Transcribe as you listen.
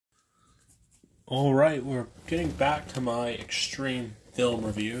Alright, we're getting back to my extreme film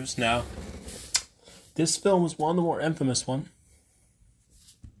reviews. Now, this film was one of the more infamous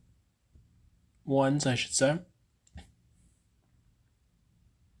ones, I should say.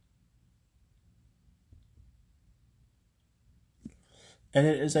 And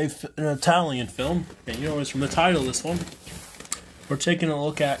it is an Italian film, and you know it's from the title of this one. We're taking a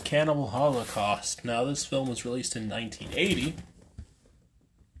look at Cannibal Holocaust. Now, this film was released in 1980.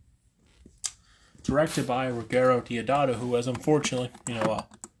 Directed by Ruggero Deodato, who has unfortunately,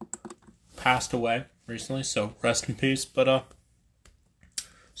 passed away recently, so rest in peace. But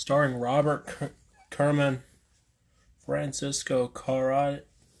starring Robert Kerman, Francisco Ciardi,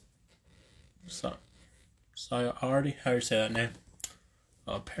 Ciardi, how do you say that name?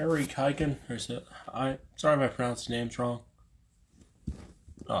 Perry Kiken, sorry if I pronounced the names wrong.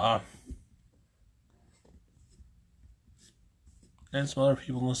 And some other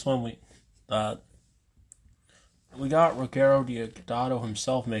people in this one. We got Ruggero Deodato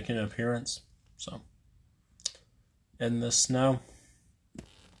himself making an appearance. So, in this now, it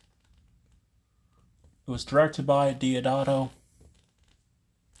was directed by Deodato,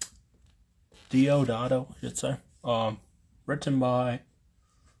 I should say. Written by,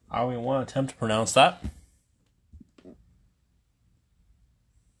 I don't even want to attempt to pronounce that.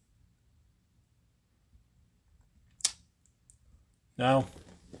 Now,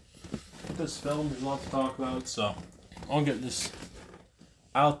 this film, there's a lot to talk about, so I'll get this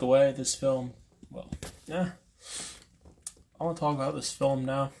out the way. This film, I want to talk about this film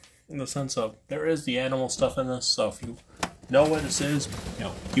now in the sense of there is the animal stuff in this, so if you know what this is,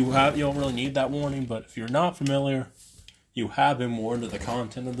 you don't really need that warning, but if you're not familiar, you have been warned of the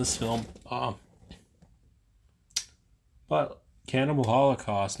content of this film. But Cannibal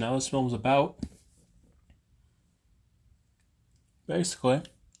Holocaust, now this film's about basically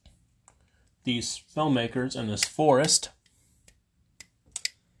these filmmakers in this forest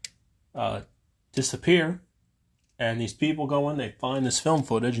disappear, and these people go in, they find this film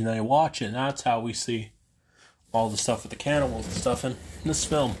footage, and they watch it, and that's how we see all the stuff with the cannibals and stuff in this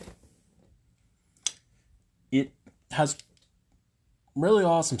film. It has really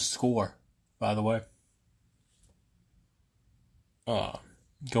awesome score, by the way,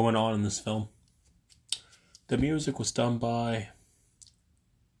 going on in this film. The music was done by,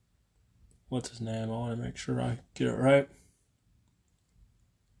 what's his name? I want to make sure I get it right.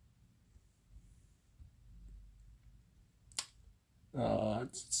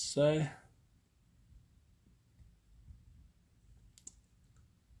 Let's say.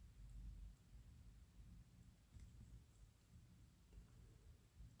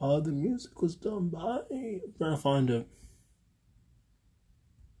 The music was done by, I'm trying to find it.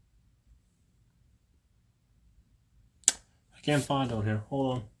 I can't find it on here.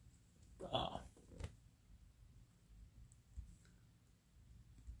 Hold on.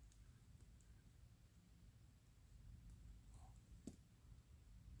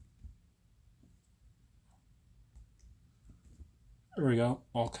 There we go.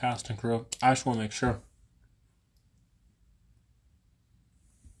 All cast and crew. I just want to make sure.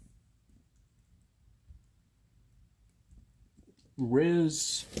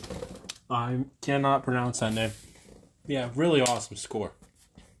 Riz. I cannot pronounce that name. Yeah, really awesome score.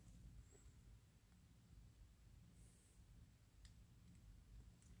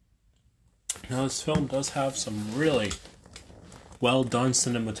 Now, this film does have some really well done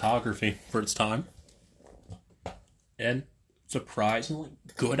cinematography for its time, and surprisingly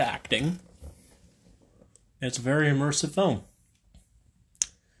good acting. It's a very immersive film.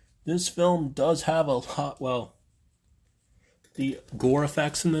 This film does have a lot, the gore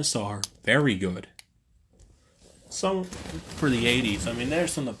effects in this are very good. Some for the 80s. I mean,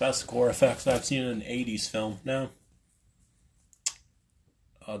 there's some of the best gore effects I've seen in an 80s film. Now,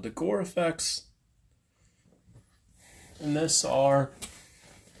 the gore effects in this are,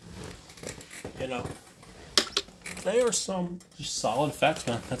 they are some just solid effects,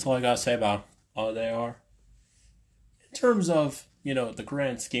 man. That's all I gotta say about them. They are. In terms of, the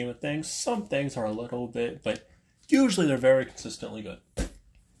grand scheme of things, some things are a little bit, but usually they're very consistently good.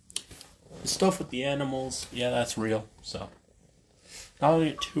 The stuff with the animals, yeah, that's real, so not gonna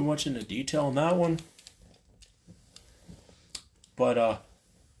get too much into detail on that one. But,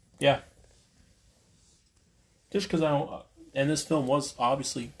 yeah. Just because and this film was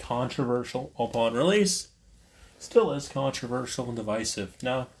obviously controversial upon release, still is controversial and divisive.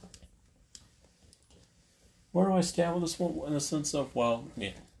 Now, where do I stand with this one? In the sense of,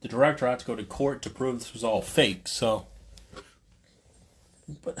 the director had to go to court to prove this was all fake, so.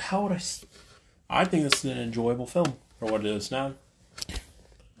 But how would I think this is an enjoyable film for what it is now.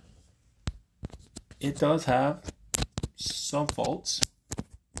 it does have some faults,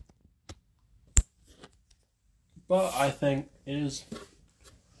 but I think it is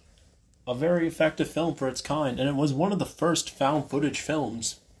a very effective film for its kind, and it was one of the first found footage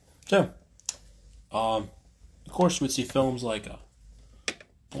films, too. Of course, we'd see films like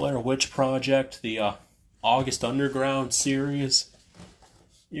Blair Witch Project, the August Underground series.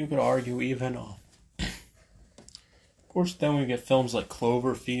 You could argue even, of course, then we get films like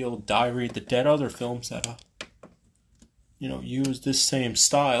Cloverfield, Diary of the Dead, other films that, use this same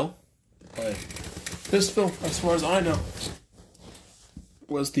style. But this film, as far as I know,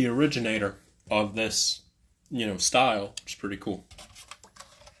 was the originator of this, style, which is pretty cool.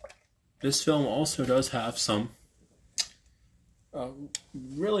 This film also does have some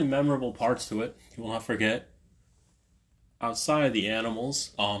really memorable parts to it. You will not forget. Outside of the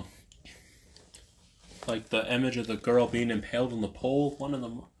animals, like the image of the girl being impaled on the pole, one of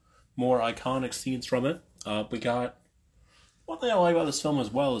the more iconic scenes from it. We got one thing I like about this film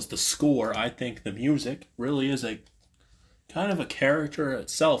as well is the score. I think the music really is a kind of a character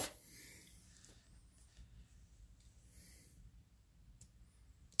itself.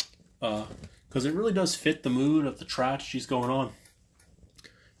 Because it really does fit the mood of the tragedies going on.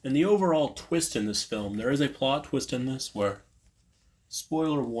 And the overall twist in this film, there is a plot twist in this where,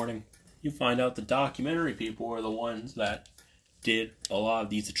 spoiler warning, you find out the documentary people were the ones that did a lot of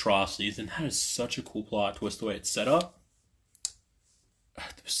these atrocities, and that is such a cool plot twist the way it's set up.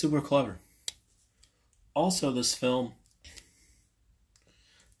 It was super clever. Also, this film,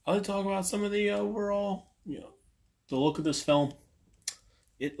 I like to talk about some of the overall, the look of this film.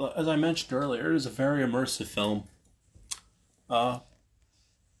 It, as I mentioned earlier, it is a very immersive film.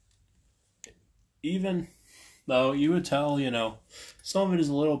 Even though you would tell, some of it is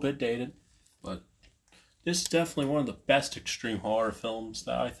a little bit dated, but this is definitely one of the best extreme horror films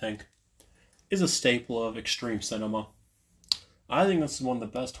that I think is a staple of extreme cinema. I think this is one of the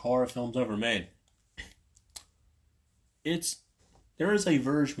best horror films ever made. There is a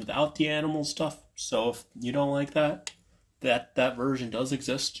version without the animal stuff, so if you don't like that version does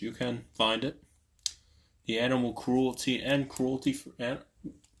exist. You can find it. The animal cruelty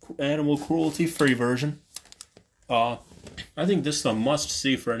free version. I think this is a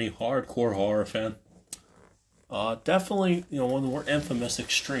must-see for any hardcore horror fan. Definitely, one of the more infamous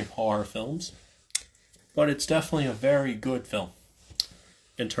extreme horror films. But it's definitely a very good film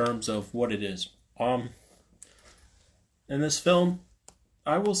in terms of what it is. In this film,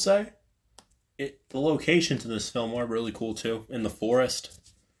 I will say, the locations in this film are really cool too. In the forest,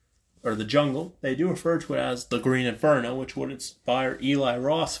 or the jungle. They do refer to it as the Green Inferno, which would inspire Eli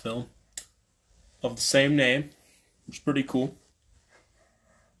Roth's film of the same name, which is pretty cool.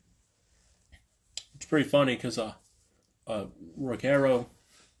 It's pretty funny because Ruggero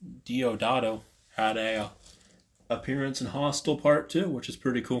Deodato had a appearance in Hostel Part 2, which is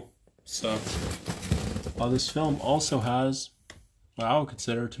pretty cool. So, this film also has what I would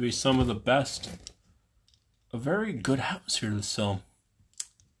consider to be some of the best, a very good atmosphere to this film.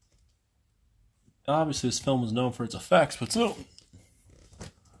 Obviously, this film is known for its effects, but still,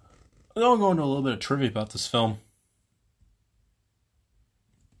 I'll go into a little bit of trivia about this film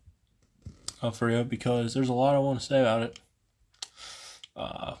for you, because there's a lot I want to say about it.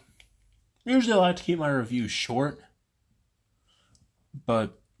 Usually I like to keep my reviews short,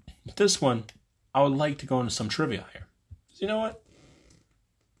 but with this one, I would like to go into some trivia here. So you know what?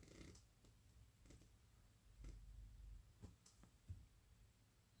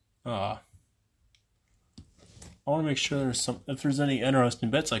 I want to make sure if there's any interesting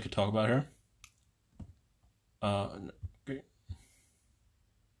bits I could talk about here. Okay.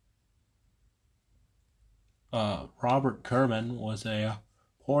 Robert Kerman was a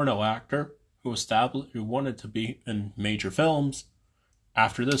porno actor who wanted to be in major films.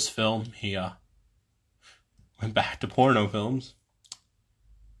 After this film, he went back to porno films.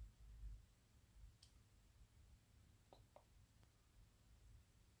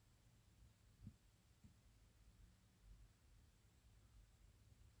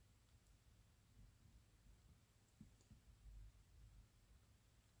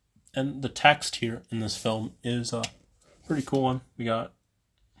 And the text here in this film is a pretty cool one. We got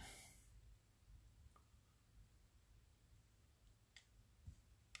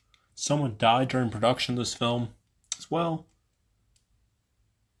someone died during production of this film as well.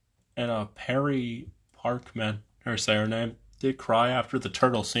 And Perry Parkman, or say her name, did cry after the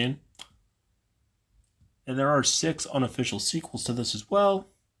turtle scene. And there are 6 unofficial sequels to this as well.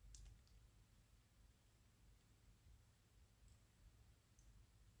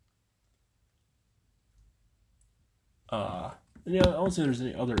 And yeah, I don't see there's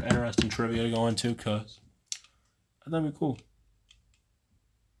any other interesting trivia to go into, because I thought it'd be cool.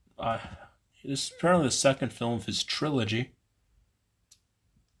 This is apparently the second film of his trilogy.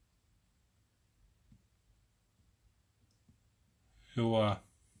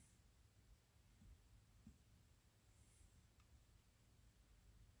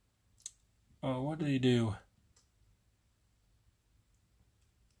 What did he do?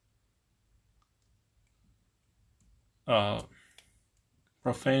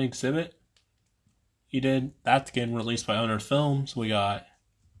 Profane Exhibit. He did. That's getting released by Unearthed Films. We got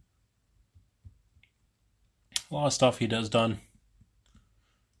a lot of stuff he does done.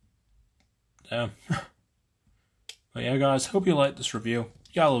 Yeah. But yeah, guys, hope you liked this review.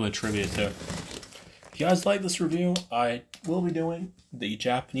 Got a little bit of trivia too. If you guys like this review, I will be doing the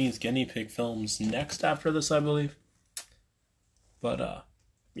Japanese guinea pig films next after this, I believe. But,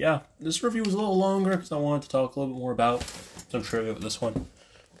 yeah, this review was a little longer because I wanted to talk a little bit more about some trivia with this one.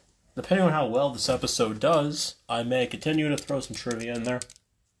 Depending on how well this episode does, I may continue to throw some trivia in there.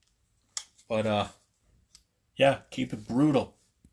 But, yeah, keep it brutal.